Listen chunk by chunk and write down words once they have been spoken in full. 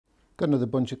Got another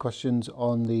bunch of questions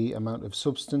on the amount of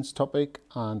substance topic,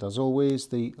 and as always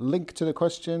the link to the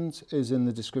questions is in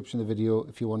the description of the video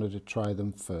if you wanted to try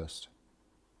them first.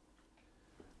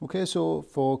 Okay, so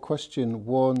for question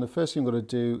 1, the first thing I'm going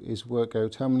to do is work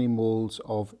out how many moles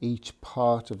of each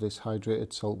part of this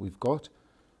hydrated salt we've got.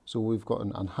 So we've got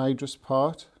an anhydrous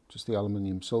part, just the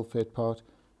aluminium sulfate part,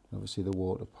 and obviously the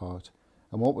water part.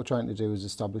 And what we're trying to do is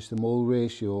establish the mole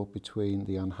ratio between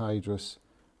the anhydrous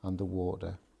and the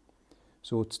water.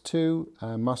 So it's two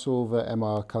mass over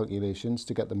MR calculations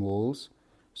to get the moles.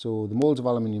 So the moles of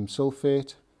aluminium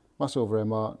sulfate, mass over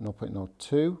MR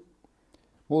 0.02,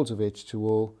 moles of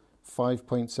H2O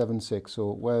 5.76.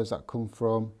 So where does that come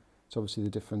from? It's obviously the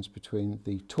difference between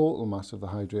the total mass of the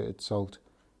hydrated salt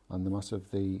and the mass of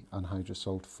the anhydrous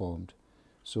salt formed.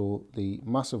 So the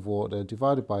mass of water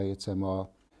divided by its MR.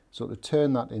 So to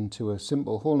turn that into a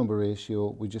simple whole number ratio,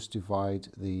 we just divide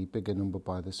the bigger number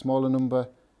by the smaller number.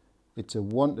 It's a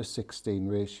 1:16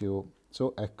 ratio,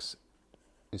 so X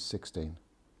is 16.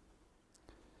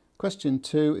 Question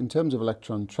 2, in terms of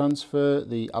electron transfer,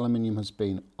 the aluminium has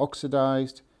been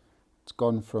oxidized. It's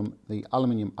gone from the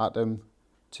aluminium atom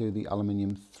to the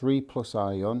aluminium 3+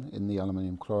 ion in the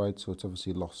aluminium chloride, so it's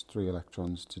obviously lost 3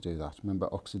 electrons to do that. Remember,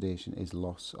 oxidation is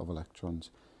loss of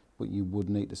electrons, but you would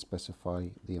need to specify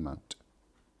the amount.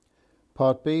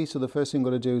 Part B, so the first thing I'm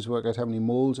going to do is work out how many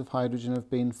moles of hydrogen have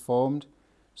been formed.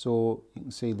 So you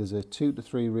can see there's a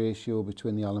 2:3 ratio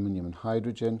between the aluminium and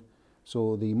hydrogen.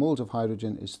 So the moles of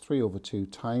hydrogen is 3/2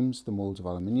 times the moles of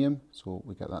aluminium, so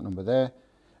we get that number there.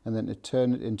 And then to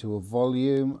turn it into a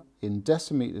volume in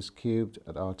decimeters cubed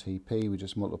at RTP, we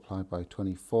just multiply by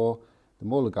 24. The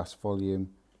molar gas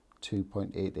volume,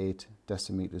 2.88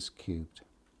 decimeters cubed.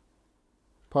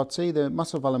 Part C, the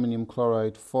mass of aluminium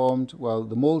chloride formed. Well,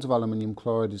 the moles of aluminium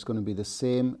chloride is going to be the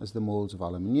same as the moles of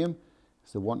aluminium.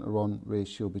 It's the 1:1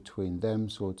 ratio between them,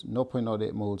 so it's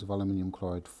 0.08 moles of aluminium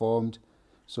chloride formed.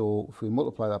 So if we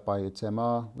multiply that by its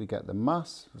MR, we get the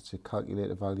mass. That's a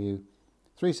calculator value.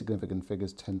 3 significant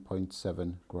figures,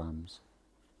 10.7 grams.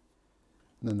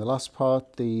 And then the last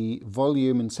part, the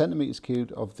volume in centimeters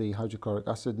cubed of the hydrochloric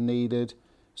acid needed.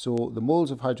 So the moles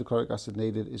of hydrochloric acid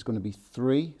needed is going to be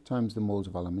 3 times the moles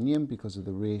of aluminium because of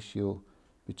the ratio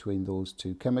between those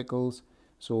two chemicals.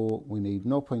 So we need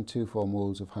 0.24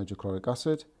 moles of hydrochloric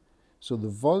acid. So the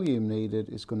volume needed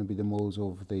is going to be the moles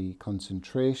over the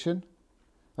concentration.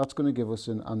 That's going to give us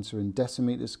an answer in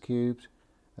decimeters cubed.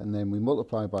 And then we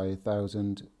multiply by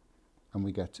 1,000 and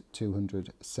we get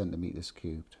 200 centimeters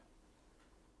cubed.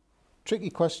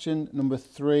 Tricky question number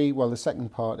 3, well the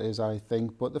second part is I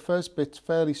think, but the first bit's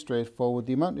fairly straightforward.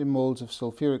 The amount in moles of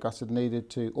sulfuric acid needed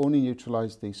to only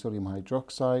neutralise the sodium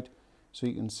hydroxide. So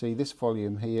you can see this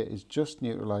volume here is just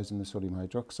neutralising the sodium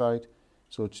hydroxide.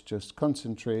 So it's just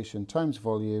concentration times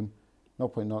volume,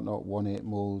 0.0018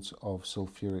 moles of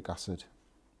sulfuric acid.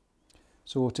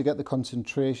 So to get the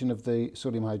concentration of the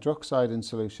sodium hydroxide in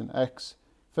solution X,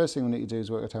 first thing we need to do is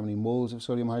work out how many moles of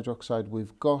sodium hydroxide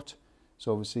we've got.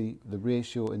 So obviously the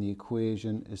ratio in the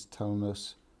equation is telling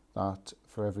us that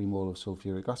for every mole of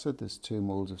sulfuric acid there's 2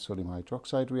 moles of sodium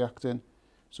hydroxide reacting.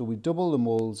 So we double the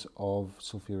moles of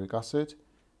sulfuric acid.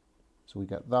 So we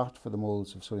get that for the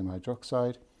moles of sodium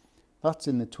hydroxide. That's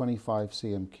in the 25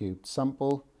 cm cubed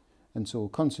sample. And so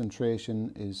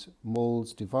concentration is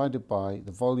moles divided by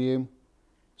the volume.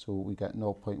 So we get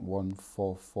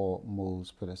 0.144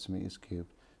 moles per decimeters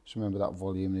cubed. Just remember that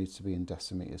volume needs to be in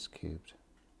decimeters cubed.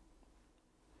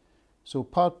 So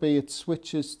part B, it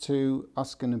switches to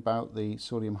asking about the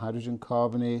sodium hydrogen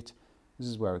carbonate. This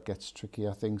is where it gets tricky,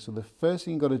 I think. So the first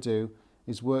thing you've got to do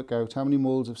is work out how many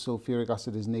moles of sulfuric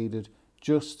acid is needed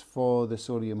just for the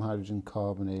sodium hydrogen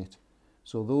carbonate.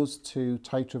 So those two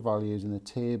titer values in the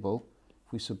table,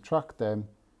 if we subtract them,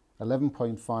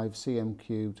 11.5 cm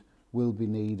cubed will be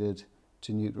needed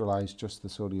to neutralise just the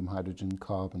sodium hydrogen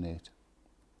carbonate.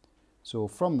 So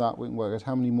from that we can work out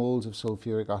how many moles of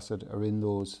sulfuric acid are in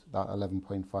that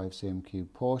 11.5 cm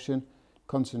cubed portion.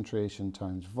 Concentration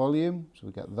times volume, so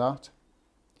we get that.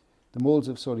 The moles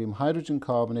of sodium hydrogen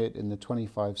carbonate in the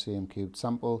 25 cm cubed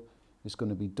sample is going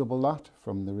to be double that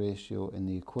from the ratio in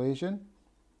the equation.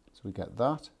 So we get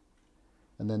that.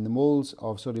 And then the moles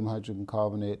of sodium hydrogen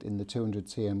carbonate in the 200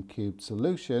 cm cubed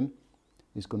solution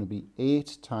is going to be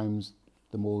 8 times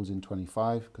the moles in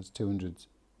 25 because 200 is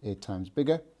 8 times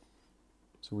bigger.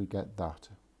 So we get that.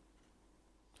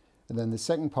 And then the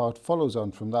second part follows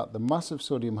on from that. The mass of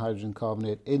sodium hydrogen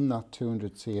carbonate in that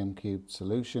 200 cm cubed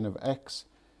solution of X.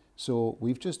 So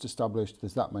we've just established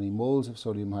there's that many moles of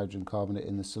sodium hydrogen carbonate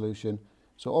in the solution.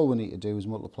 So all we need to do is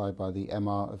multiply by the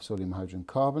MR of sodium hydrogen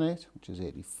carbonate, which is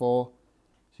 84,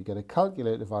 So you get a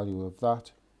calculated value of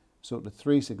that. So to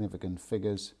 3 significant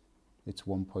figures, it's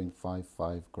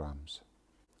 1.55 grams.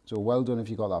 So well done if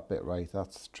you got that bit right.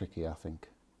 That's tricky, I think.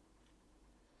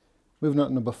 Moving on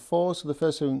to number 4. So the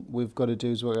first thing we've got to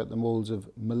do is work out the moles of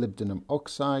molybdenum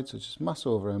oxide, so it's just mass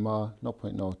over mR,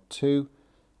 0.02.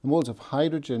 The moles of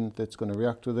hydrogen that's going to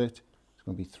react with it is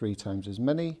going to be 3 times as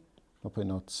many,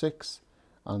 0.06.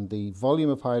 And the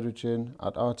volume of hydrogen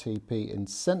at RTP in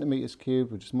centimetres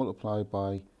cubed, which is multiplied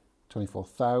by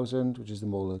 24,000, which is the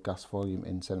molar gas volume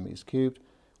in centimetres cubed,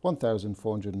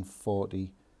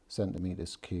 1,440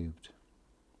 centimetres cubed.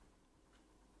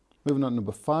 Moving on to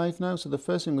number 5 now. So the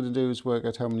first thing I'm going to do is work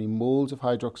out how many moles of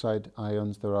hydroxide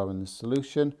ions there are in the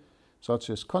solution. So that's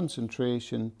just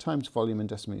concentration times volume in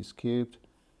decimeters cubed,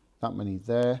 that many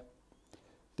there.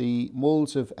 The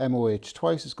moles of MOH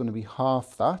twice is going to be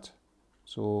half that.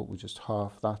 So we just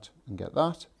half that and get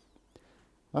that.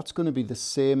 That's going to be the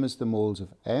same as the moles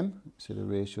of M. So the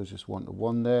ratio is just 1 to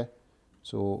 1 there.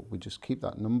 So we just keep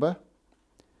that number.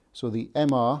 So the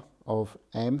MR of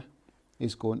M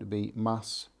is going to be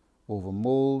mass over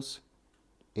moles,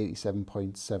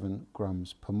 87.7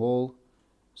 grams per mole.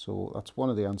 So that's one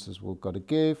of the answers we've got to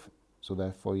give. So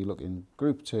therefore you look in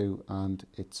group 2 and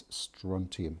it's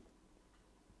strontium.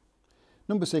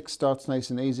 Number 6 starts nice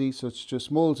and easy. So it's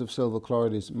just moles of silver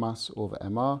chloride is mass over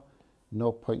MR,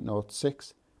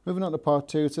 0.06. Moving on to part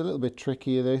 2, it's a little bit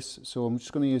trickier this. So I'm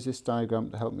just going to use this diagram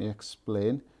to help me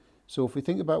explain. So if we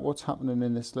think about what's happening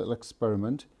in this little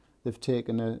experiment, they've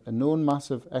taken a known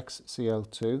mass of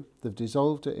XCl2, they've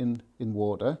dissolved it in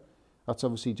water. That's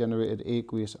obviously generated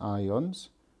aqueous ions.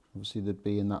 Obviously they'd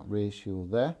be in that ratio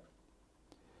there.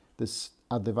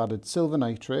 They've added silver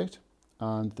nitrate,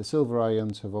 and the silver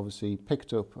ions have obviously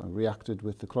picked up and reacted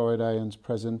with the chloride ions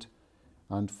present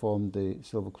and formed the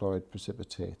silver chloride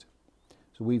precipitate.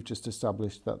 So we've just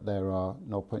established that there are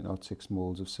 0.06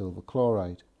 moles of silver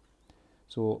chloride.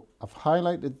 So I've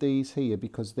highlighted these here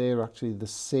because they're actually the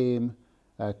same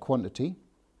quantity.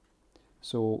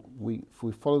 So if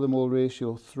we follow the mole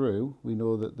ratio through, we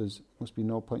know that must be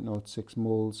 0.06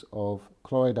 moles of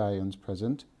chloride ions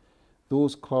present.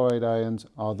 Those chloride ions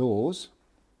are those.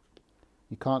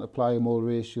 You can't apply a mole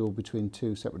ratio between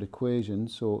 2 separate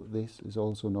equations, so this is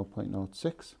also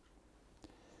 0.06.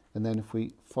 And then if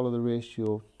we follow the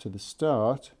ratio to the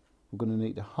start, we're going to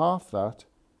need to half that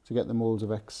to get the moles of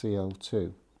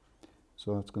XCl2.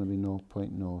 So that's going to be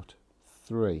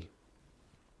 0.03.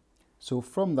 So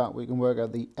from that we can work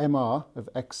out the MR of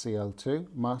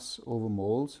XCl2, mass over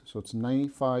moles, so it's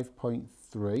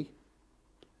 95.3.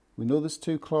 We know there's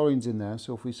 2 chlorines in there,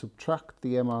 so if we subtract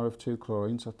the MR of 2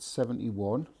 chlorines, that's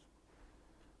 71.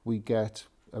 We get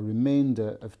a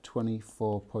remainder of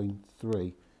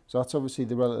 24.3. So that's obviously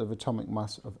the relative atomic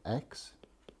mass of X.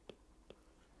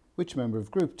 Which member of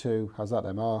group 2 has that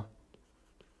MR?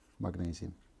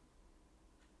 Magnesium.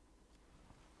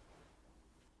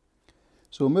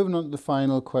 So moving on to the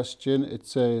final question,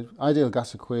 it's an ideal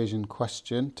gas equation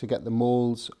question to get the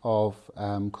moles of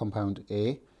compound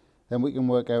A. Then we can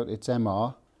work out its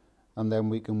MR, and then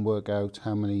we can work out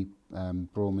how many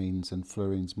bromines and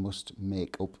fluorines must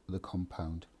make up the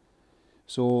compound.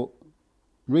 So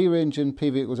rearranging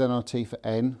PV equals nRT for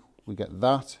N, we get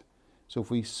that. So if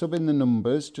we sub in the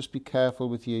numbers, just be careful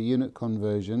with your unit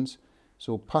conversions.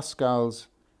 So pascals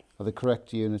are the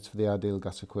correct units for the ideal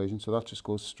gas equation, so that just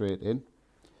goes straight in.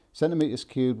 Centimetres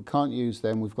cubed, we can't use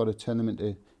them, we've got to turn them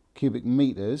into cubic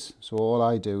metres. So all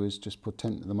I do is just put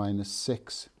 10 to the minus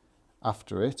 6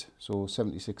 after it. So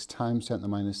 76 times 10 to the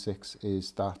minus 6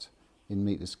 is that in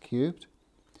metres cubed.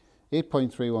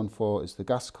 8.314 is the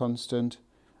gas constant.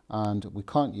 And we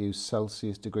can't use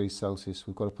Celsius, degrees Celsius,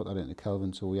 we've got to put that into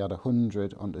Kelvin, so we add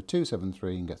 100 onto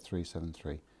 273 and get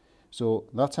 373. So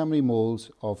that's how many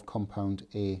moles of compound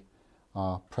A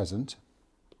are present.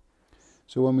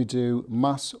 So when we do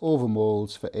mass over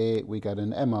moles for A, we get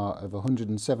an MR of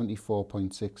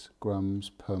 174.6 grams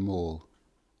per mole.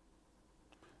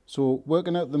 So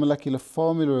working out the molecular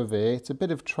formula of A, it's a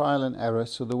bit of trial and error.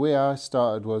 So the way I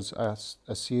started was I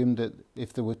assumed that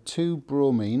if there were 2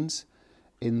 bromines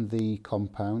in the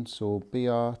compound, so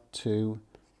Br2F,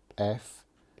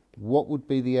 what would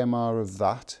be the MR of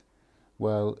that?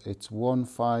 Well, it's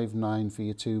 159 for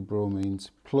your 2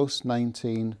 bromines plus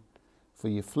 19 for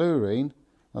your fluorine.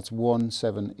 That's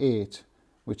 178,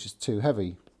 which is too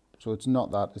heavy. So it's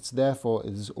not that. It's therefore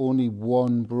there's only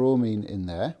 1 bromine in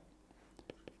there.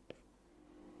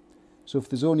 So if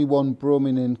there's only 1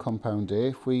 bromine in compound A,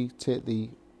 if we take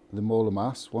the molar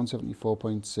mass,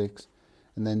 174.6,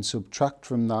 and then subtract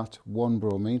from that 1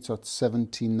 bromine, so that's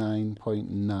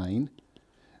 79.9,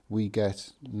 we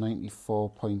get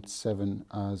 94.7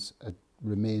 as a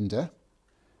remainder.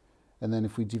 And then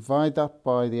if we divide that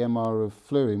by the MR of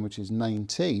fluorine, which is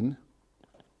 19,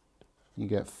 you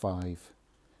get 5.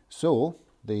 So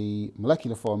the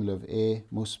molecular formula of A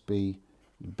must be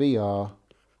BrF5.